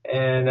fees,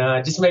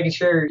 and just making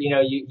sure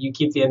you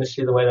keep the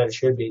industry the way that it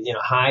should be.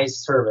 High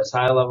service,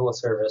 high level of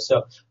service.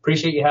 So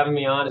appreciate you having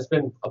me on. It's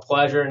been a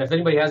pleasure. And if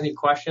anybody has any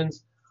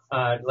questions,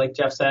 like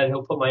Jeff said,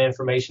 he'll put my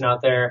information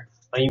out there,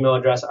 my email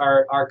address.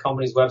 Our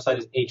company's website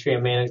is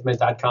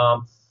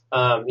atriummanagement.com.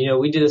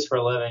 We do this for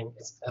a living.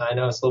 I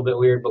know it's a little bit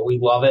weird, but we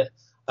love it.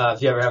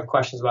 If you ever have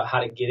questions about how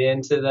to get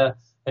into the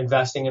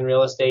investing in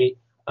real estate,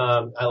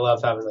 I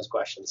love having those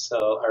questions.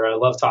 Or I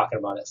love talking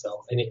about it.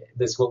 So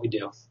this is what we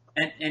do.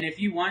 And if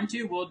you want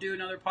to, we'll do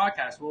another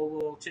podcast.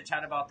 We'll chit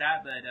chat about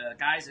that. But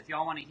guys, if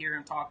y'all want to hear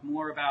him talk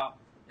more about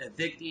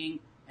evicting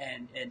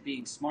and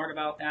being smart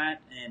about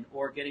that,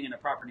 or getting into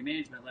property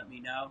management, let me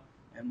know,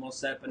 and we'll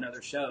set up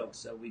another show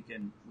so we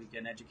can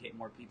educate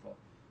more people.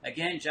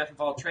 Again, Jeff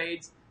of All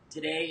Trades.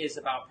 Today is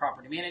about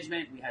property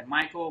management. We had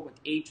Michael with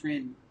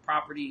Atrium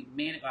Property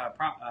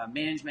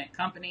Management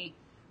Company,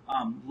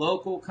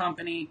 local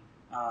company,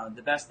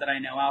 the best that I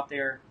know out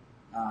there.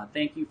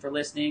 Thank you for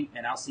listening,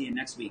 and I'll see you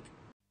next week.